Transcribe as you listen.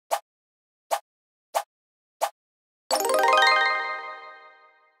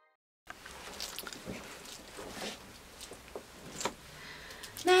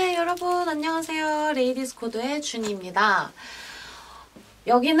여러분 안녕하세요. 레이디스코드의 준이입니다.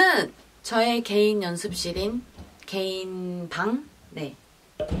 여기는 저의 개인 연습실인 개인 방? 네.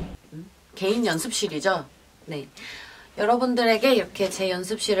 개인 연습실이죠. 네. 여러분들에게 이렇게 제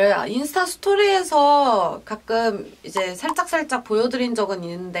연습실을 인스타 스토리에서 가끔 이제 살짝살짝 보여드린 적은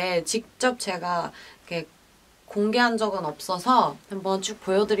있는데 직접 제가 이렇게 공개한 적은 없어서 한번 쭉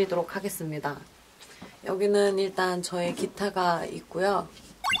보여드리도록 하겠습니다. 여기는 일단 저의 기타가 있고요.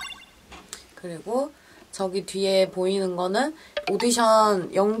 그리고 저기 뒤에 보이는 거는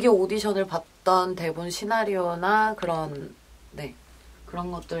연기 오디션을 봤던 대본 시나리오나 그런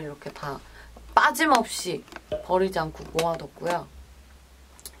것들 이렇게 다 빠짐없이 버리지 않고 모아뒀고요.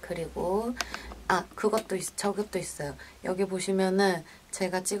 그리고 저것도 있어요. 여기 보시면은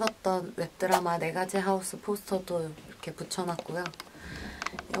제가 찍었던 웹드라마 4가지 하우스 포스터도 이렇게 붙여놨고요.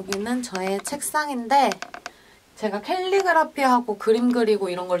 여기는 저의 책상인데 제가 캘리그라피하고 그림 그리고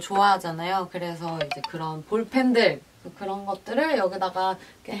이런 걸 좋아하잖아요. 그래서 이제 그런 볼펜들 그런 것들을 여기다가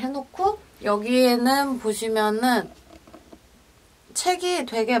이렇게 해놓고 여기에는 보시면은 책이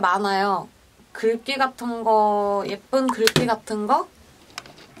되게 많아요. 글귀 같은 거, 예쁜 글귀 같은 거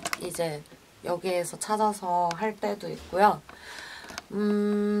이제 여기에서 찾아서 할 때도 있고요.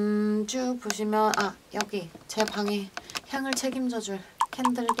 쭉 보시면 여기 제 방에 향을 책임져줄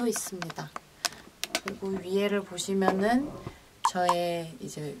캔들도 있습니다. 그리고 위에를 보시면은 저의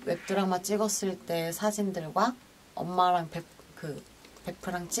이제 웹드라마 찍었을 때 사진들과 엄마랑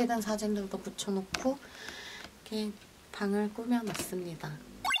베프랑 찍은 사진들도 붙여놓고 이렇게 방을 꾸며놨습니다.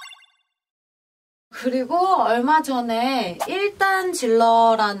 그리고 얼마 전에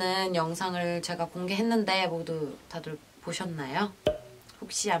일단질러라는 영상을 제가 공개했는데 모두 다들 보셨나요?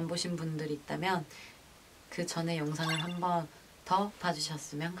 혹시 안 보신 분들이 있다면 그 전에 영상을 한번 더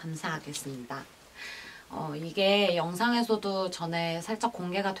봐주셨으면 감사하겠습니다. 이게 영상에서도 전에 살짝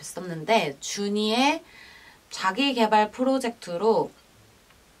공개가 됐었는데 ZUNY의 자기개발 프로젝트로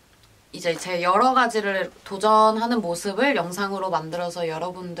이제 제 여러 가지를 도전하는 모습을 영상으로 만들어서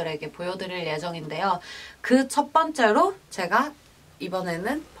여러분들에게 보여드릴 예정인데요. 그 첫 번째로 제가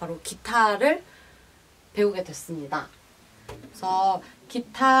이번에는 바로 기타를 배우게 됐습니다. 그래서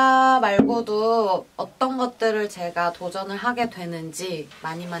기타 말고도 어떤 것들을 제가 도전을 하게 되는지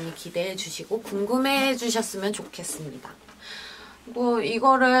많이 기대해 주시고 궁금해 주셨으면 좋겠습니다. 그리고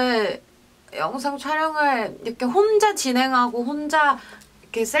이거를 영상 촬영을 이렇게 혼자 진행하고 혼자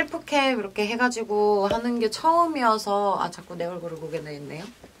이렇게 셀프캠 이렇게 해가지고 하는 게 처음이어서 자꾸 내 얼굴을 보게 되겠네요.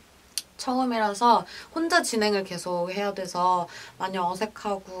 처음이라서 혼자 진행을 계속 해야 돼서 많이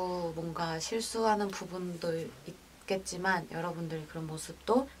어색하고 뭔가 실수하는 부분도 있겠지만 여러분들의 그런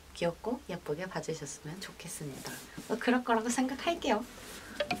모습도 귀엽고 예쁘게 봐주셨으면 좋겠습니다. 그럴 거라고 생각할게요.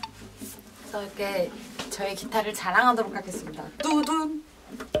 그래서 이렇게 저의 기타를 자랑하도록 하겠습니다. 뚜둔!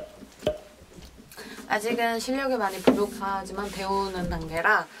 아직은 실력이 많이 부족하지만 배우는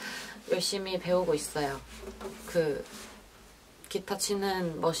단계라 열심히 배우고 있어요. 기타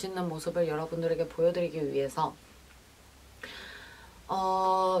치는 멋있는 모습을 여러분들에게 보여드리기 위해서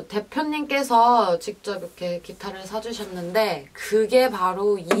대표님께서 직접 이렇게 기타를 사주셨는데 그게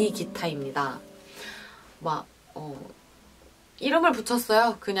바로 이 기타입니다. 이름을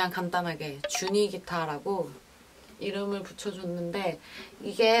붙였어요. 그냥 간단하게 ZUNY 기타라고 이름을 붙여줬는데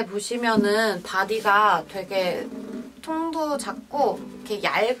이게 보시면은 바디가 되게 통도 작고 이렇게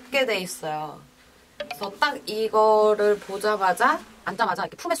얇게 돼 있어요. 그래서 딱 이거를 보자마자 앉자마자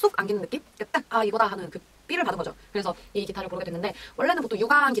이렇게 품에 쏙 안기는 느낌? 딱 이거다 하는 그 삐를 받은 거죠. 그래서 이 기타를 고르게 됐는데 원래는 보통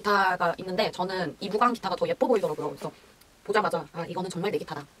유광 기타가 있는데 저는 이 무광 기타가 더 예뻐 보이더라고요. 그래서 보자마자 이거는 정말 내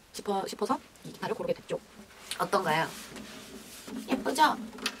기타다 싶어서 이 기타를 고르게 됐죠. 어떤가요? 예쁘죠?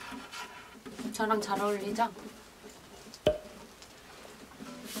 저랑 잘 어울리죠?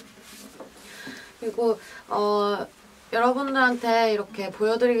 그리고 여러분들한테 이렇게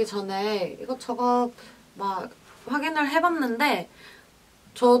보여드리기 전에 이것저것 확인을 해봤는데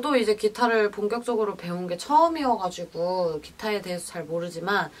저도 이제 기타를 본격적으로 배운 게 처음이어가지고 기타에 대해서 잘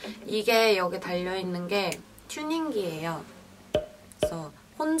모르지만 이게 여기 달려있는 게 튜닝기예요. 그래서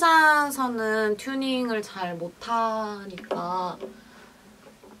혼자서는 튜닝을 잘 못하니까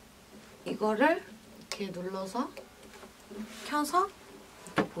이거를 이렇게 눌러서 켜서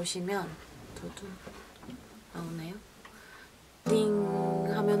이렇게 보시면 두두 나오네요. 띵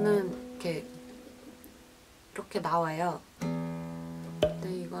하면은 이렇게 나와요.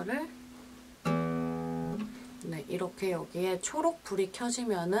 근데 이거를 이렇게 여기에 초록 불이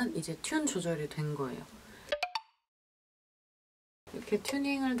켜지면은 이제 튠 조절이 된 거예요. 이렇게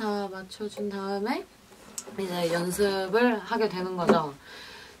튜닝을 다 맞춰준 다음에 이제 연습을 하게 되는 거죠.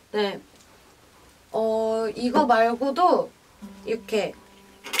 네, 이거 말고도 이렇게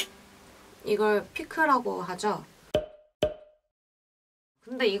이걸 피크라고 하죠.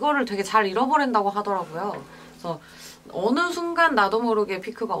 근데 이거를 되게 잘 잃어버린다고 하더라고요. 그래서 어느 순간 나도 모르게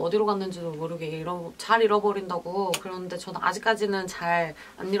피크가 어디로 갔는지도 모르게 잘 잃어버린다고. 그런데 저는 아직까지는 잘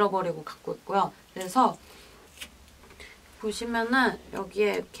안 잃어버리고 갖고 있고요. 그래서 보시면은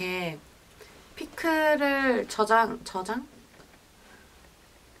여기에 이렇게 피크를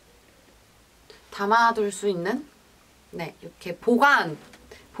담아둘 수 있는, 네, 이렇게 보관할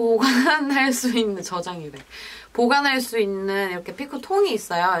수 있는, 저장이래. 보관할 수 있는 이렇게 피크 통이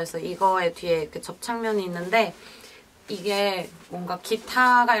있어요. 그래서 이거에 뒤에 이렇게 접착면이 있는데, 이게 뭔가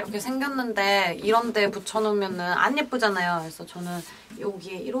기타가 이렇게 생겼는데 이런 데 붙여놓으면은 안 예쁘잖아요. 그래서 저는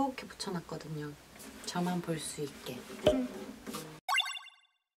여기에 이렇게 붙여놨거든요. 저만 볼 수 있게.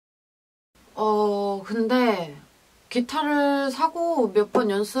 근데 기타를 사고 몇 번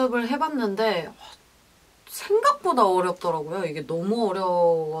연습을 해봤는데 생각보다 어렵더라고요. 이게 너무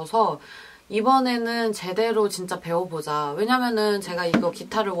어려워서 이번에는 제대로 진짜 배워보자. 왜냐면은 제가 이거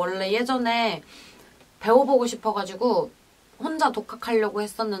기타를 원래 예전에 배워보고 싶어가지고 혼자 독학하려고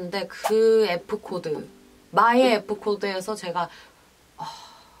했었는데 그 F코드, 마의 F코드에서 제가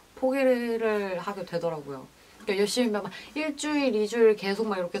포기를 하게 되더라고요. 그러니까 열심히 막 일주일, 2주일 계속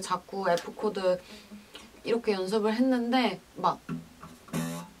막 이렇게 자꾸 F코드 이렇게 연습을 했는데 막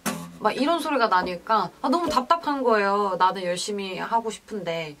이런 소리가 나니까 너무 답답한 거예요. 나는 열심히 하고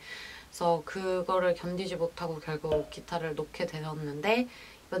싶은데. 그래서 그거를 견디지 못하고 결국 기타를 놓게 되었는데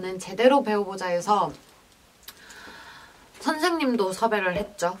이번엔 제대로 배워보자 해서 선생님도 섭외를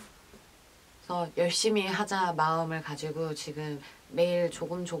했죠. 그래서 열심히 하자 마음을 가지고 지금 매일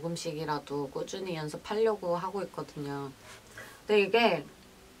조금씩이라도 꾸준히 연습하려고 하고 있거든요. 근데 이게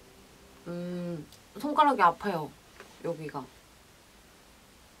손가락이 아파요. 여기가.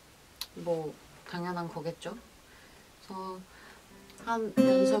 뭐 당연한 거겠죠. 그래서 한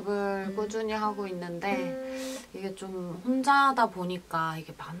연습을 꾸준히 하고 있는데 이게 좀 혼자 하다 보니까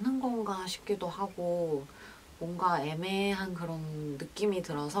이게 맞는 건가 싶기도 하고 뭔가 애매한 그런 느낌이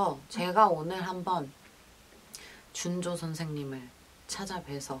들어서 제가 오늘 한번 준조 선생님을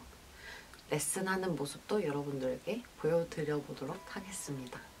찾아뵈서 레슨하는 모습도 여러분들에게 보여드려 보도록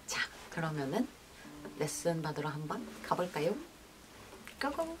하겠습니다. 자, 그러면은 레슨 받으러 한번 가볼까요?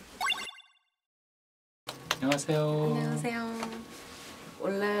 고고! 안녕하세요. 안녕하세요.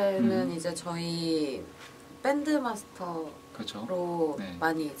 원래는 이제 저희 밴드 마스터로 그렇죠. 네.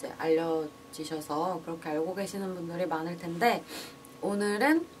 많이 이제 알려지셔서 그렇게 알고 계시는 분들이 많을 텐데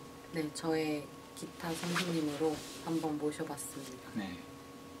오늘은 네, 저의 기타 선생님으로 한번 모셔봤습니다. 네.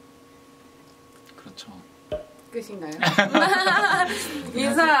 그렇죠. 끝인가요?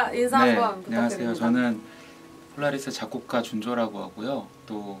 인사 네, 한번 부탁드립니다. 안녕하세요. 저는 폴라리스 작곡가 준조라고 하고요.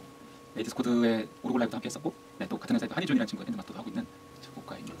 또 레이디스코드의 오르골라이브도 함께 했었고 네, 또 같은 회사에 한희준이라는 친구가 밴드 마스터도 하고 있는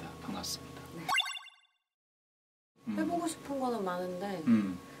작곡가입니다. 반갑습니다. 네. 해보고 싶은 거는 많은데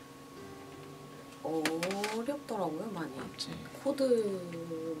어렵더라고요, 많이. 그렇지. 코드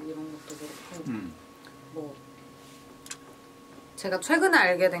이런 것도 그렇고 뭐 제가 최근에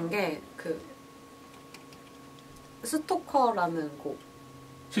알게 된 게 그 스토커라는 곡.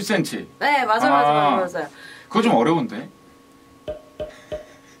 10cm. 네, 맞아요. 그거 좀 어려운데.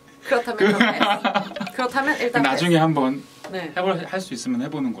 그렇다면 일단 나중에 한번 네. 할 수 있으면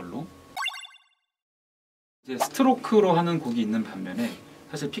해보는 걸로. 이제 스트로크로 하는 곡이 있는 반면에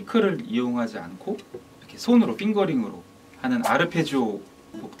사실 피크를 이용하지 않고 이렇게 손으로 핑거링으로 하는 아르페지오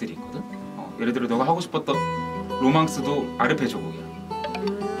곡들이 있거든. 예를 들어 너가 하고 싶었던 로망스도 아르페지오 곡이야.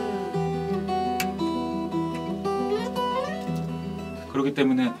 그렇기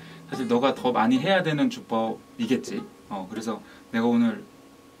때문에 사실 너가 더 많이 해야 되는 주법이겠지. 그래서 내가 오늘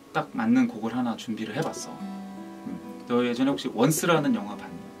딱 맞는 곡을 하나 준비를 해봤어. 너 예전에 혹시 원스라는 영화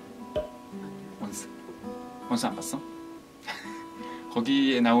봤니? 원스 안 봤어?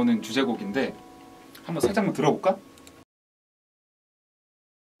 거기에 나오는 주제곡인데 한번 살짝만 들어볼까?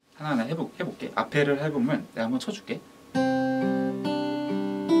 하나하나 해볼게. 앞에를 해보면 내가 한번 쳐줄게.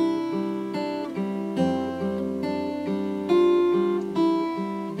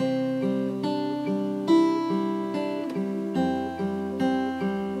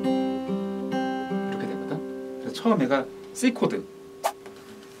 이렇게 되거든. 그래서 처음 얘가 C 코드.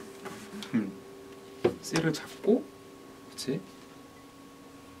 C를 잡고, 그렇지?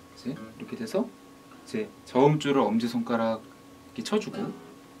 이렇게 돼서 이제 저음줄을 엄지손가락이 쳐주고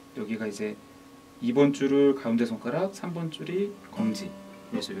여기가 이제 2번 줄을 가운데 손가락, 3번 줄이 검지.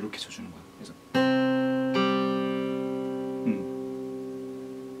 그래서 이렇게 쳐주는 거야. 그래서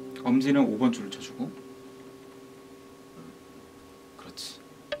엄지는 5번 줄을 쳐주고, 그렇지.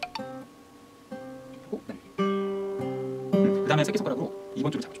 그리고 그 다음에 새끼손가락으로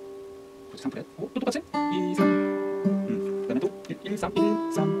 2번 줄을 잡아줘. 그렇지. 그렇지 3프렛. 또 똑같이 2, 3. 그다음에 또 1, 3,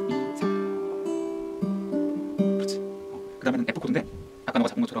 1, 3, 2, 3. 그렇지. 그다음에는 F 코드인데 아까 너가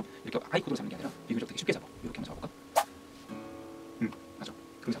잡은 것처럼 이렇게 하이 코드로 잡는 게 아니라 비교적 되게 쉽게 잡아. 이렇게 한번 잡아볼까? 맞아.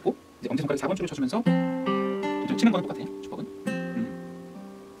 그렇게 잡고 이제 엄지손가락 4번 줄을 쳐주면서 좀 치는 거는 똑같아. 주법은.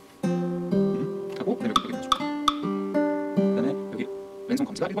 하고 그다음에 여기 놔줘. 그다음에 여기 왼손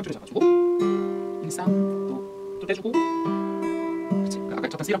검지가 1번 줄을 잡아주고 1, 3 또 떼주고. 그렇지. 아까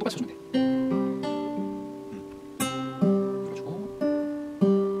쳤던 C랑 똑같이 쳐주면 돼. 그래주고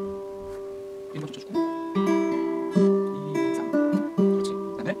 1번 줄 쳐주고 2, 3. 그렇지.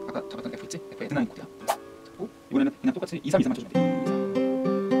 그다음에 아까 잡았던 F 있지? F 헤드나인 코드야. 잡고 이번에는 그냥 똑같이 2, 3, 2, 3만 쳐주면 돼.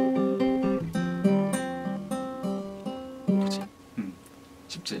 2, 3. 그렇지.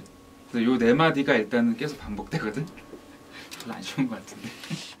 쉽지. 그래서 요 네 마디가 일단은 계속 반복되거든. 별로 안 쉬운 것 같은데.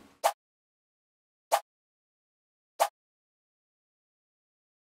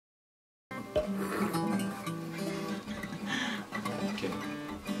 이렇게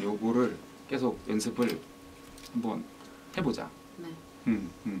요거를 계속 연습을 한번 해보자. 네.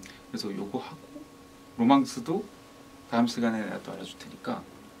 그래서 요거 하고 로망스도 다음 시간에 내가 또 알려줄 테니까.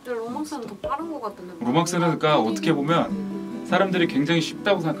 근데 로망스는 더 빠른 것 같은데. 로망스는 그러니까 어떻게 보면 사람들이 굉장히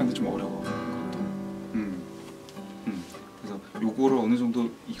쉽다고 생각하는데 좀 어려워. 그래서 요거를 어느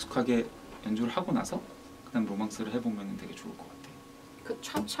정도 익숙하게 연주를 하고 나서 그다음 로망스를 해보면 되게 좋을 것 같아. 그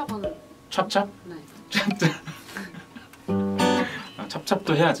찹찹은 찹찹? 네. 찹찹. 아,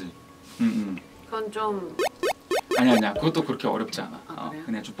 찹찹도 해야지. 그건 좀 아니야. 그것도 그렇게 어렵지 않아. 그래요?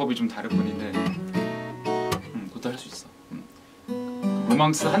 그냥 주법이 좀 다를 뿐인데. 그것도 할 수 있어.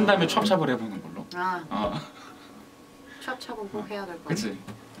 로망스 한 다음에 찹찹을 해보는 걸로. 찹찹은 꼭 해야 될 것 같아요. 그치?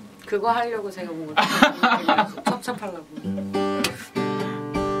 그거 하려고 제가 뭔가 찹찹하려고.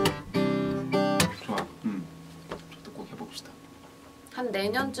 좋아. 저도 꼭 해봅시다. 한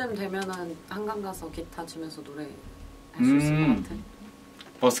내년쯤 되면은 한강 가서 기타 치면서 노래 할 수 있을 것 같아.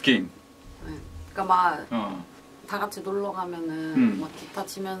 버스킹. 네. 그러니까 막 다 어. 같이 놀러 가면은 막 기타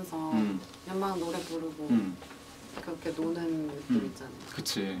치면서 연막 노래 부르고 그렇게 노는 느낌 있잖아요.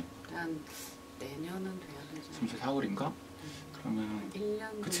 그치. 한 내년은 돼야 되죠. 지금 4월인가? 그러면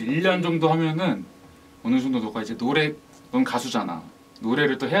 1년. 그치. 1년 정도 하면은 어느 정도 너가 이제 넌 가수잖아.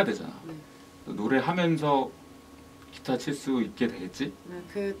 노래를 또 해야 되잖아. 네. 노래하면서 기타 칠 수 있게 되겠지? 네,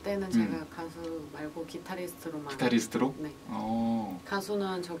 그때는 제가 가수 말고 기타리스트로만. 기타리스트로? 네.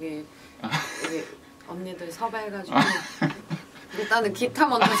 가수는 저기 여기 언니들 섭외해가지고 일단은 기타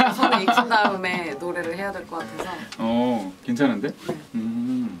먼저 제 손에 익힌 다음에 노래를 해야 될 것 같아서. 괜찮은데?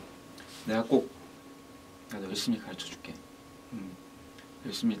 네. 내가 꼭 나도 열심히 가르쳐 줄게.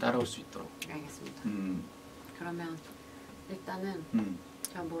 열심히 따라올 수 있도록. 알겠습니다. 그러면 일단은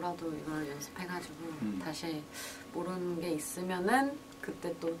제가 뭐라도 이걸 연습해가지고 다시 모르는 게 있으면은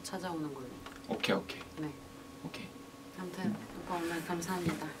그때 또 찾아오는 걸로. 오케이. 네. 오케이. 아무튼 오빠 오늘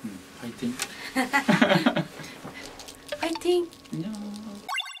감사합니다. 파이팅. 파이팅. 안녕.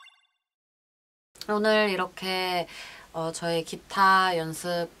 오늘 이렇게 저의 기타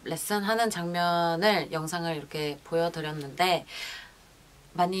연습 레슨 하는 장면을 영상을 이렇게 보여드렸는데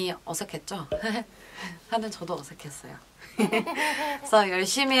많이 어색했죠? 하는 저도 어색했어요. 그래서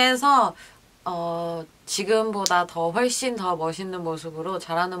열심히 해서 지금보다 훨씬 더 멋있는 모습으로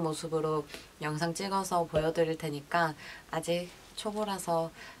잘하는 모습으로 영상 찍어서 보여드릴 테니까 아직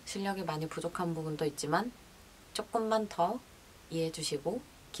초보라서 실력이 많이 부족한 부분도 있지만 조금만 더 이해해 주시고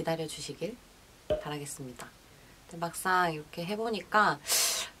기다려 주시길 바라겠습니다. 막상 이렇게 해보니까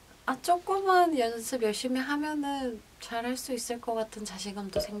조금만 연습 열심히 하면은 잘할 수 있을 것 같은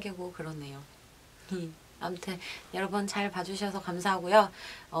자신감도 생기고 그러네요. 아무튼 여러분 잘 봐주셔서 감사하고요.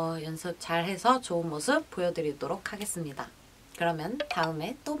 연습 잘해서 좋은 모습 보여드리도록 하겠습니다. 그러면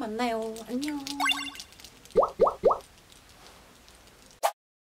다음에 또 만나요. 안녕.